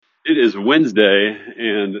It is Wednesday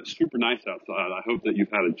and it's super nice outside. I hope that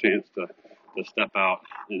you've had a chance to step out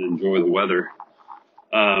and enjoy the weather.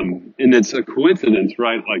 And it's a coincidence,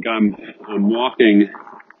 right? Like I'm walking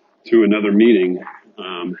to another meeting,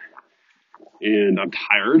 um, and I'm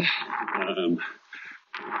tired. Um,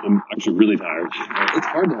 I'm actually really tired. It's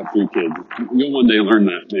hard to have three kids. You'll one day learn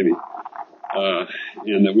that, maybe. Uh,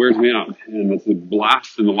 and it wears me out. And it's a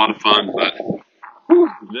blast and a lot of fun, but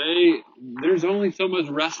they there's only so much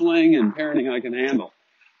wrestling and parenting I can handle.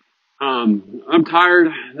 I'm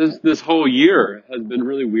tired. This whole year has been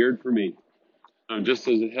really weird for me, just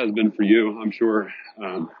as it has been for you, I'm sure.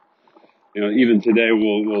 Even today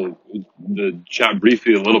we'll chat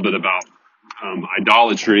briefly a little bit about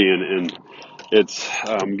idolatry, and it's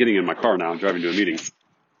getting in my car now, driving to a meeting.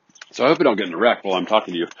 So I hope I don't get in a wreck while I'm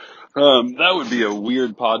talking to you. That would be a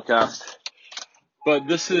weird podcast. But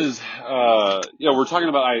this is, we're talking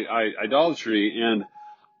about idolatry, and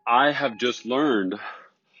I have just learned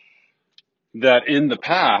that in the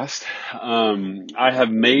past, I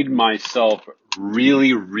have made myself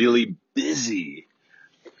really, really busy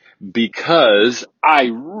because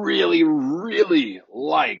I really, really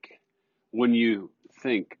like when you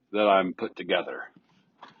think that I'm put together,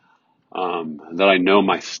 that I know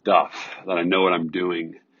my stuff, that I know what I'm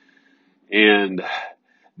doing. And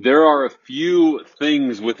there are a few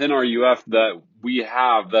things within our UF that we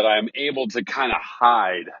have that I'm able to kind of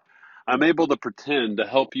hide. I'm able to pretend to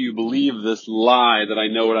help you believe this lie that I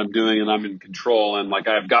know what I'm doing and I'm in control and like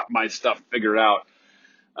I've got my stuff figured out.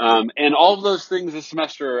 And all of those things this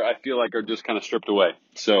semester I feel like are just kind of stripped away.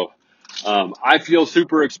 So I feel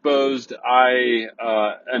super exposed.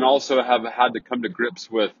 And also have had to come to grips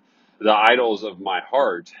with the idols of my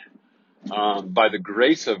heart. By the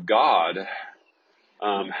grace of God,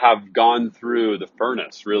 have gone through the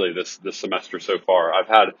furnace really this semester so far. I've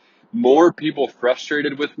had more people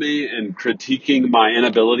frustrated with me and critiquing my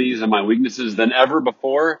inabilities and my weaknesses than ever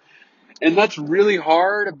before. And that's really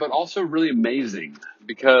hard, but also really amazing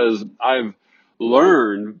because I've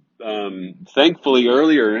learned, thankfully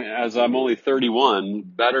earlier, as I'm only 31,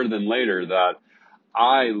 better than later, that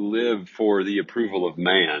I live for the approval of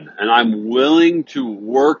man, and I'm willing to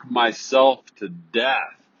work myself to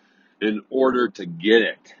death in order to get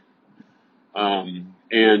it.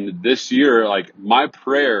 And this year, like my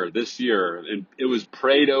prayer this year, and it was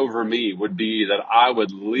prayed over me, would be that I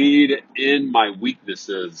would lead in my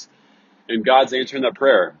weaknesses, and God's answering that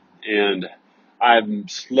prayer. And I've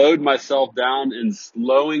slowed myself down, and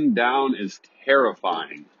slowing down is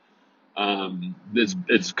terrifying.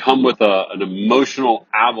 It's come with an emotional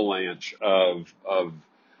avalanche of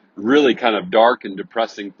really kind of dark and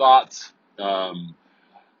depressing thoughts,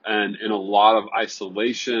 and in a lot of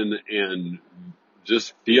isolation and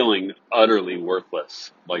just feeling utterly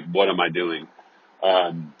worthless. Like, what am I doing?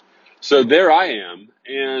 Um, so there I am,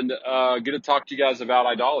 and going to talk to you guys about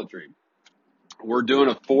idolatry. We're doing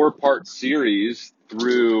a 4-part series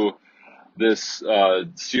through this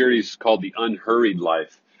series called The Unhurried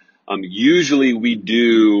Life. Usually we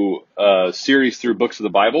do a series through books of the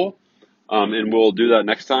Bible, and we'll do that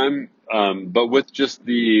next time. But with just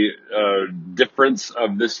the difference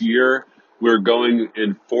of this year, we're doing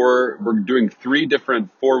 3 different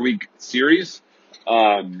 4-week series.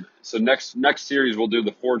 So next series, we'll do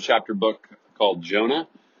the 4-chapter book called Jonah.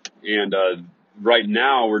 And right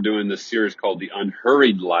now we're doing this series called The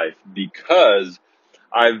Unhurried Life because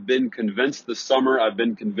I've been convinced this summer, I've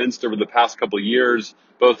been convinced over the past couple of years,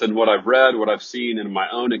 both in what I've read, what I've seen, and in my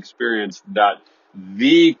own experience, that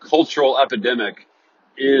the cultural epidemic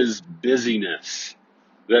is busyness.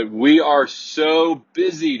 That we are so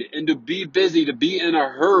busy, and to be busy, to be in a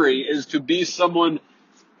hurry, is to be someone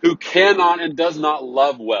who cannot and does not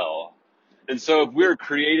love well. And so if we're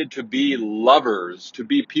created to be lovers, to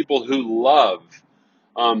be people who love,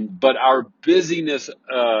 but our busyness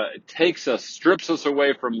strips us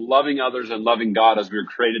away from loving others and loving God as we were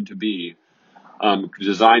created to be,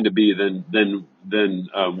 designed to be, then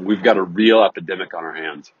we've got a real epidemic on our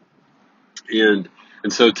hands.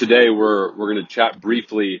 And so today we're going to chat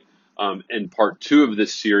briefly in part 2 of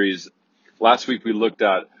this series. Last week we looked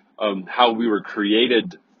at how we were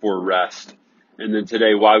created for rest, and then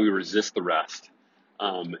today why we resist the rest.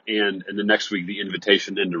 And the next week, the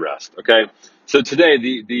invitation into rest. Okay, so today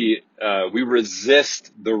we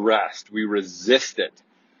resist the rest. We resist it.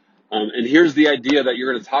 And here's the idea that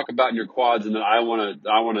you're going to talk about in your quads, and that I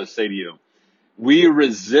want to say to you: we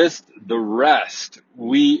resist the rest.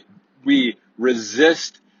 We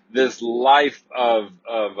resist this life of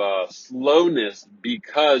slowness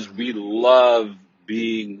because we love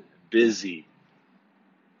being busy.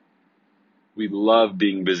 We love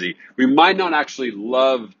being busy. We might not actually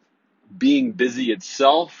love being busy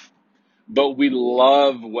itself, but we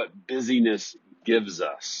love what busyness gives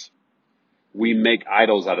us. We make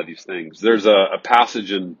idols out of these things. There's a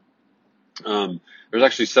passage in, there's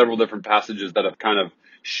actually several different passages that have kind of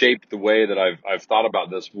shaped the way that I've thought about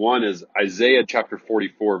this. One is Isaiah chapter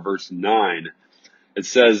 44, verse 9. It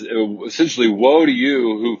says, essentially, woe to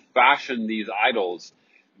you who fashion these idols.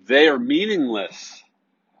 They are meaningless.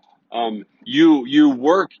 You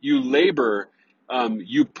work, you labor,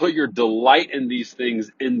 you put your delight in these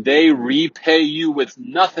things, and they repay you with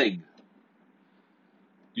nothing.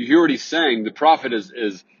 You hear what he's saying? The prophet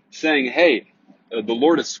is saying, hey, the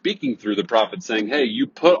Lord is speaking through the prophet saying, hey, you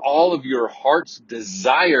put all of your heart's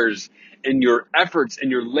desires and your efforts and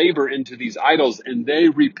your labor into these idols, and they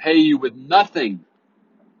repay you with nothing.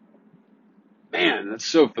 Man, that's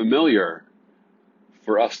so familiar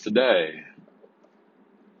for us today.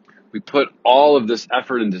 We put all of this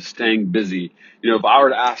effort into staying busy. If I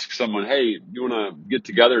were to ask someone, hey, you want to get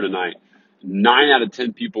together tonight? 9 out of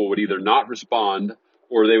 10 people would either not respond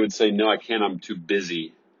or they would say, no, I can't, I'm too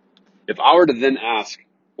busy. If I were to then ask,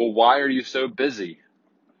 well, why are you so busy?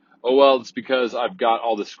 Oh, well, it's because I've got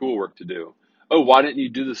all the schoolwork to do. Oh, why didn't you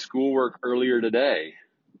do the schoolwork earlier today?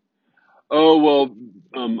 Oh, well,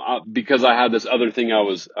 because I had this other thing I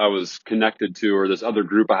was connected to, or this other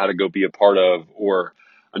group I had to go be a part of, or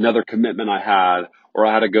another commitment I had, or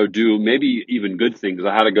I had to go do maybe even good things.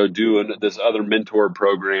 I had to go do this other mentor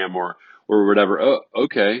program or whatever. Oh,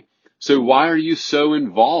 okay. So why are you so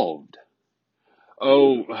involved?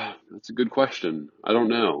 Oh, that's a good question. I don't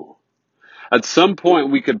know. At some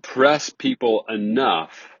point, we could press people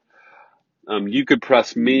enough. You could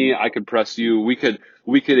press me. I could press you. We could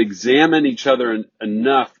examine each other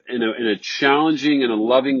enough in a challenging and a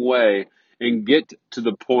loving way, and get to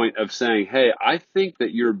the point of saying, "Hey, I think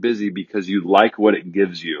that you're busy because you like what it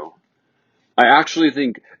gives you." I actually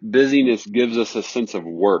think busyness gives us a sense of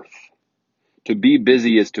worth. To be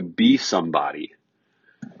busy is to be somebody.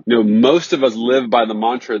 Most of us live by the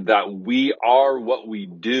mantra that we are what we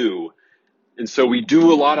do. And so we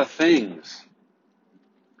do a lot of things.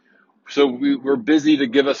 So we're busy to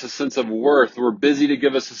give us a sense of worth. We're busy to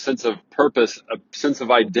give us a sense of purpose, a sense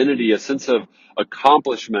of identity, a sense of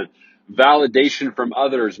accomplishment, validation from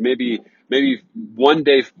others. Maybe one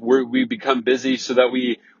day we become busy so that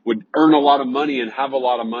we would earn a lot of money and have a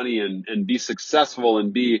lot of money and be successful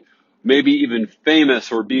and be maybe even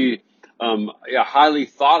famous or be highly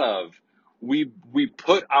thought of. We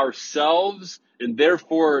put ourselves and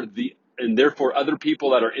therefore other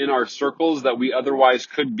people that are in our circles that we otherwise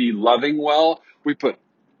could be loving well, we put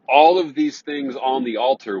all of these things on the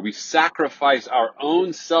altar. We sacrifice our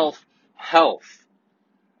own self-health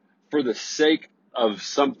for the sake of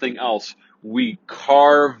something else. We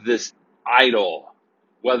carve this idol,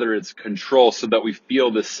 whether it's control, so that we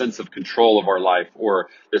feel this sense of control of our life, or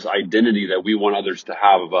this identity that we want others to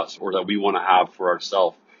have of us, or that we want to have for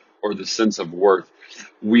ourselves, or the sense of worth.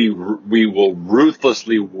 We will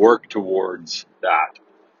ruthlessly work towards that,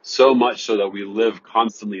 so much so that we live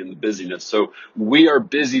constantly in the busyness. So we are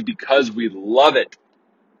busy because we love it.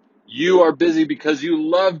 You are busy because you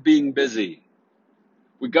love being busy.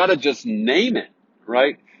 We got to just name it,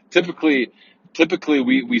 right? Typically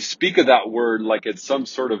we speak of that word like it's some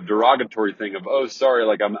sort of derogatory thing of, oh, sorry,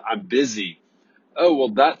 like I'm busy. Oh, well,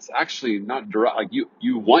 that's actually not like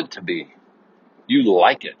you want to be. You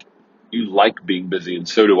like it. You like being busy, and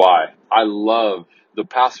so do I. I love the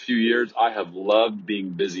past few years. I have loved being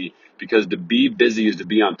busy because to be busy is to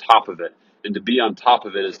be on top of it. And to be on top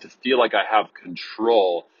of it is to feel like I have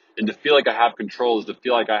control. And to feel like I have control is to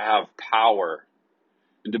feel like I have power.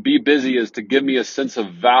 And to be busy is to give me a sense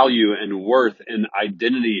of value and worth and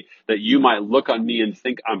identity, that you might look on me and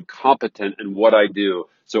think I'm competent in what I do.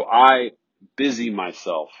 So I busy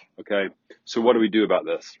myself. Okay. So what do we do about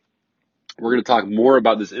this? We're going to talk more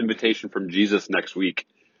about this invitation from Jesus next week.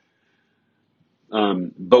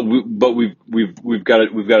 But we've got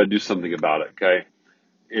to do something about it. Okay.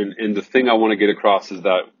 And the thing I want to get across is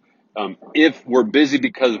that, if we're busy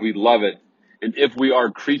because we love it, and if we are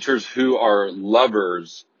creatures who are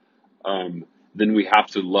lovers, then we have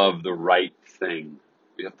to love the right thing.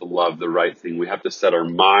 We have to love the right thing. We have to set our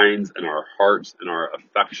minds and our hearts and our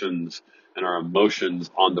affections and our emotions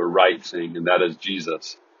on the right thing, and that is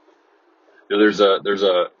Jesus. There's a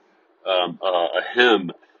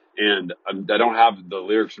hymn, and I don't have the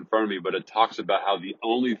lyrics in front of me, but it talks about how the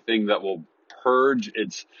only thing that will purge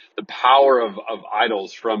the power of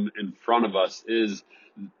idols from in front of us is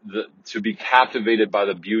to be captivated by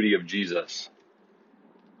the beauty of Jesus.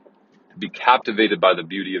 To be captivated by the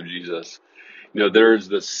beauty of Jesus. There's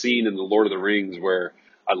this scene in The Lord of the Rings where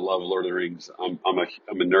I love Lord of the Rings. I'm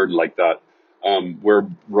a nerd like that. Where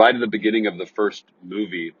right at the beginning of the first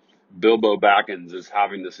movie, Bilbo Baggins is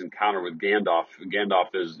having this encounter with Gandalf.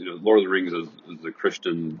 Gandalf is, Lord of the Rings is a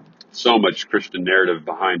Christian, so much Christian narrative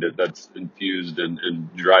behind it that's infused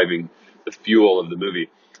and driving the fuel of the movie.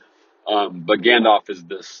 But Gandalf is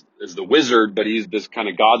the wizard, but he's this kind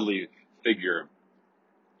of godly figure.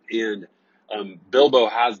 And Bilbo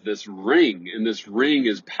has this ring, and this ring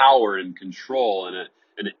is power and control, and it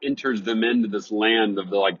enters them into this land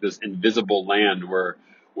of this invisible land where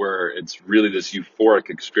it's really this euphoric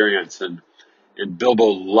experience, and Bilbo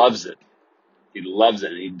loves it. He loves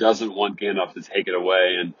it, and he doesn't want Gandalf to take it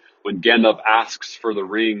away. And when Gandalf asks for the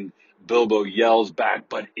ring, Bilbo yells back,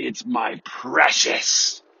 "But it's my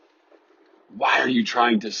precious! Why are you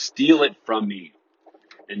trying to steal it from me?"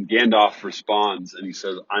 And Gandalf responds and he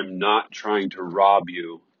says, "I'm not trying to rob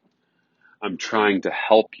you. I'm trying to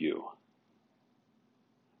help you.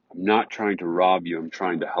 I'm not trying to rob you. I'm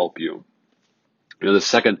trying to help you." The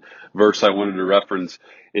second verse I wanted to reference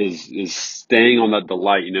is staying on that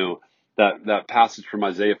delight. That passage from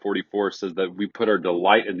Isaiah 44 says that we put our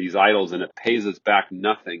delight in these idols and it pays us back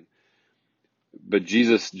nothing. But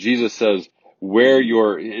Jesus says, where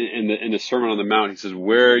in the Sermon on the Mount, he says,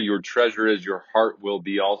 where your treasure is, your heart will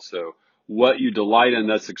be also. What you delight in,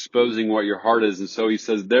 that's exposing what your heart is. And so he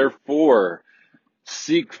says, therefore,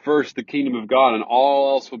 seek first the kingdom of God and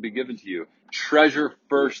all else will be given to you. Treasure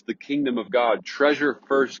first the kingdom of God. Treasure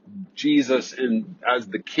first Jesus as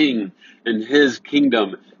the king in his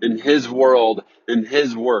kingdom, in his world, in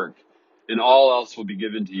his work, and all else will be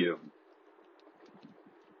given to you.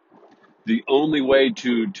 The only way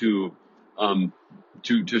to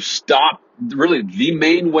stop, really the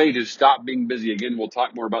main way to stop being busy, again, we'll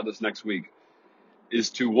talk more about this next week, is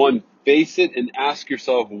to, one, face it and ask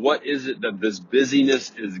yourself, what is it that this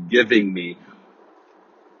busyness is giving me?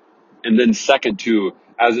 And then second, to,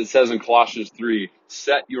 as it says in Colossians 3,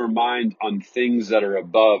 set your mind on things that are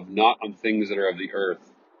above, not on things that are of the earth.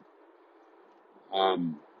 I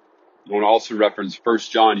want to also reference 1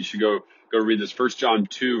 John. You should go read this. 1 John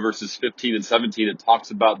 2, verses 15 and 17. It talks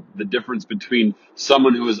about the difference between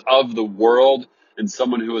someone who is of the world and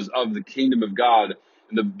someone who is of the kingdom of God.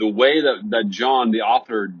 And the way that John, the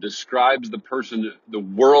author, describes the person, the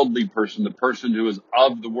worldly person, the person who is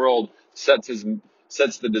of the world, sets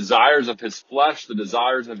the desires of his flesh, the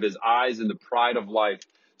desires of his eyes, and the pride of life,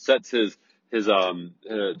 sets his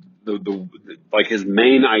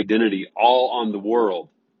main identity all on the world.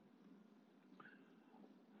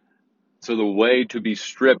 So the way to be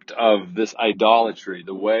stripped of this idolatry,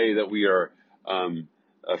 the way that we are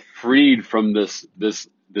freed from this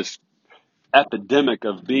epidemic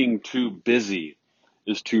of being too busy,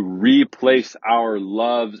 is to replace our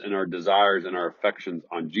loves and our desires and our affections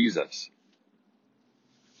on Jesus.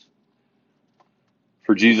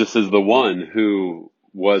 For Jesus is the one who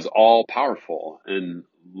was all powerful and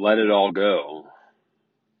let it all go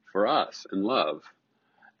for us in love,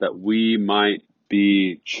 that we might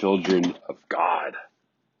be children of God.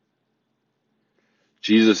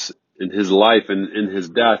 Jesus, in his life and in his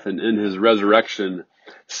death and in his resurrection,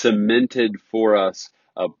 cemented for us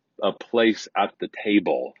a place at the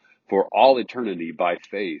table for all eternity by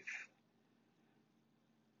faith,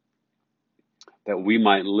 that we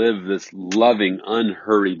might live this loving,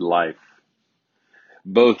 unhurried life,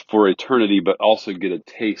 both for eternity, but also get a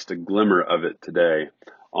taste, a glimmer of it today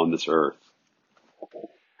on this earth.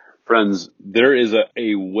 Friends, there is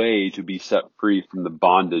a way to be set free from the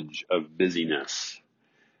bondage of busyness.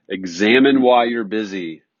 Examine why you're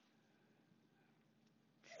busy.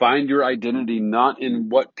 Find your identity not in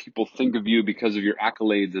what people think of you because of your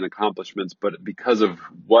accolades and accomplishments, but because of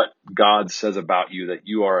what God says about you, that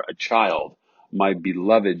you are a child, my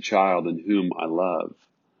beloved child in whom I love.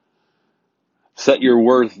 Set your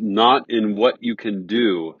worth not in what you can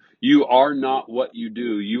do. You are not what you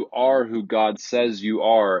do. You are who God says you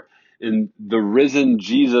are. And the risen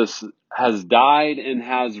Jesus has died and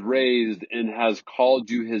has raised and has called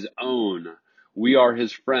you his own. We are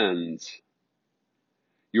his friends.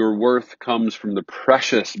 Your worth comes from the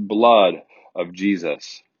precious blood of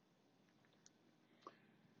Jesus.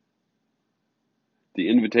 The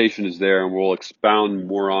invitation is there, and we'll expound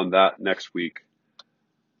more on that next week.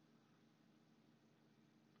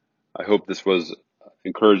 I hope this was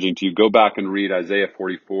encouraging to you. Go back and read Isaiah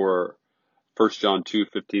 44, 1 John 2,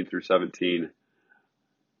 15 through 17,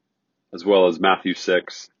 as well as Matthew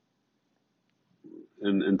 6.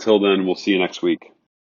 And until then, we'll see you next week.